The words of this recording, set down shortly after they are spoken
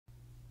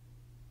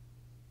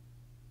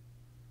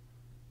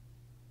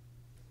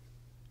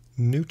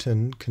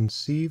Newton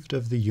conceived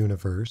of the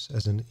universe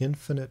as an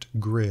infinite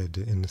grid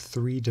in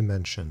 3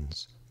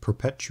 dimensions,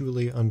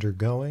 perpetually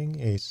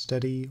undergoing a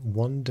steady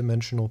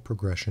one-dimensional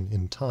progression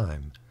in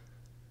time.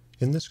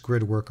 In this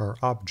gridwork are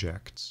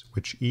objects,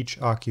 which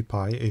each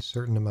occupy a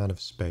certain amount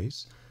of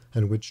space,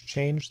 and which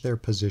change their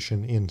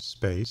position in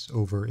space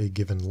over a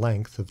given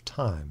length of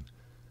time.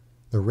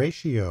 The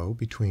ratio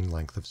between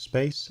length of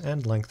space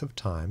and length of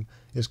time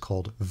is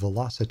called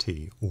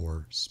velocity,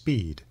 or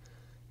speed.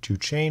 To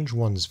change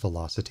one's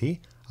velocity,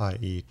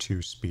 i.e.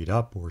 to speed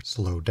up or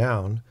slow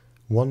down,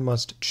 one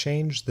must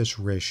change this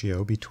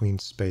ratio between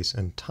space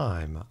and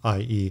time,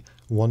 i.e.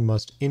 one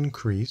must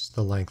increase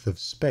the length of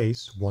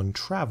space one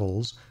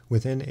travels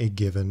within a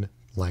given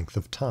length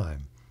of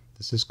time.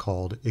 This is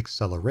called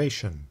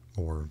acceleration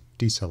or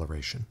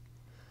deceleration.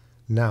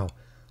 Now,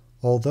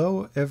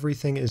 although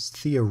everything is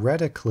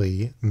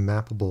theoretically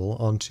mappable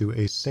onto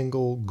a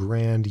single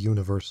grand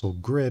universal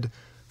grid,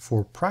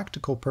 for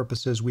practical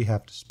purposes we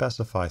have to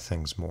specify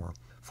things more.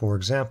 For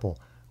example,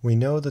 we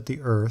know that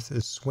the Earth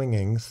is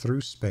swinging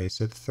through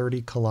space at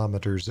 30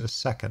 kilometers a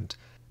second,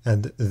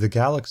 and the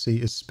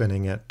galaxy is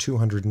spinning at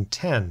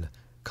 210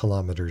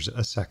 kilometers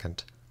a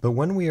second. But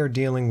when we are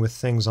dealing with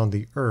things on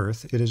the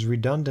Earth, it is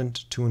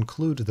redundant to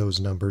include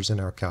those numbers in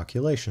our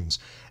calculations.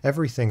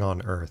 Everything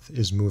on Earth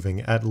is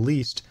moving at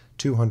least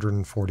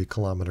 240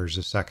 kilometers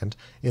a second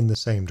in the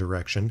same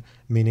direction,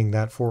 meaning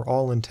that for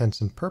all intents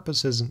and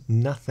purposes,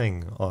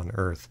 nothing on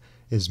Earth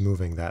is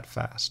moving that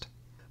fast.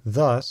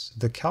 Thus,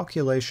 the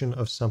calculation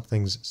of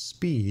something's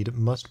speed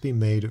must be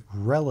made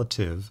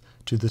relative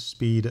to the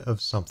speed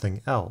of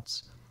something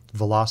else.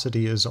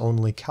 Velocity is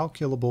only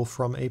calculable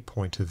from a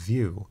point of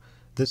view.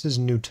 This is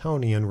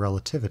Newtonian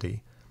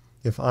relativity.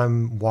 If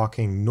I'm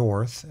walking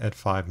north at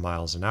 5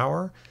 miles an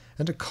hour,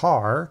 and a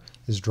car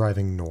is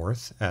driving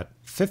north at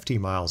 50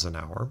 miles an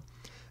hour,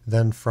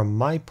 then from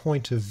my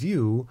point of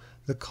view,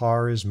 the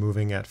car is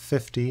moving at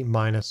 50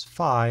 minus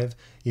 5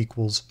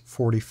 equals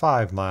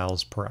 45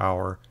 miles per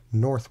hour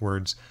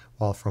northwards,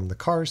 while from the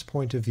car's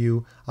point of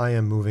view, I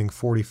am moving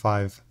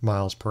 45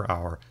 miles per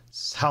hour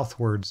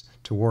southwards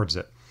towards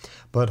it.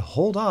 But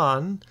hold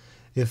on,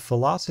 if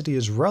velocity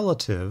is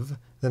relative,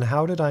 then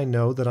how did I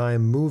know that I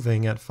am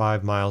moving at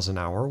 5 miles an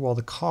hour while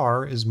the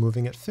car is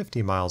moving at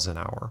 50 miles an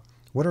hour?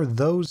 What are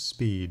those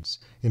speeds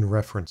in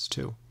reference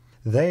to?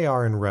 They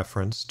are in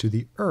reference to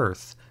the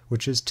Earth,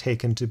 which is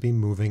taken to be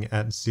moving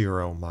at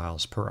 0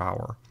 miles per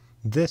hour.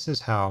 This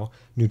is how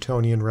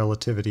Newtonian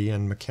relativity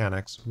and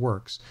mechanics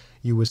works.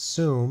 You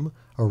assume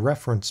a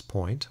reference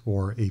point,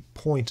 or a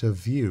point of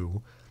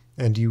view,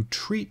 and you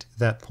treat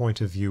that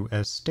point of view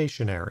as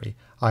stationary,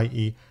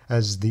 i.e.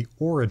 as the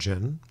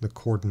origin, the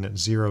coordinate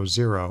 0,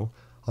 0,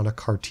 on a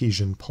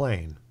Cartesian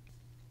plane.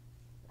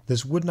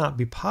 This would not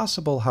be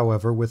possible,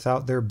 however,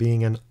 without there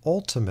being an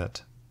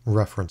ultimate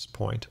reference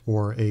point,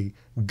 or a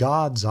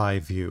God's eye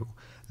view.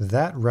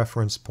 That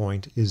reference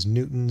point is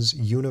Newton's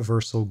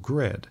universal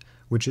grid,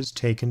 which is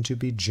taken to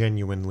be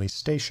genuinely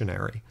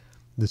stationary.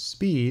 The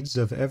speeds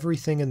of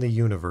everything in the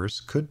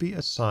universe could be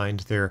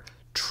assigned their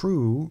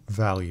true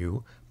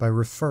value by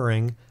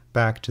referring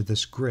back to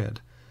this grid.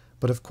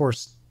 But of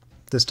course,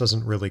 this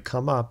doesn't really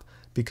come up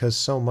because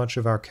so much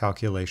of our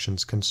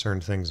calculations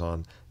concern things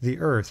on the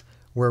Earth,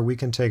 where we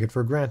can take it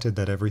for granted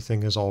that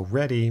everything is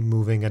already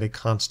moving at a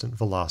constant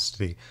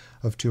velocity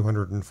of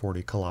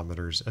 240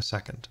 kilometers a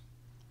second.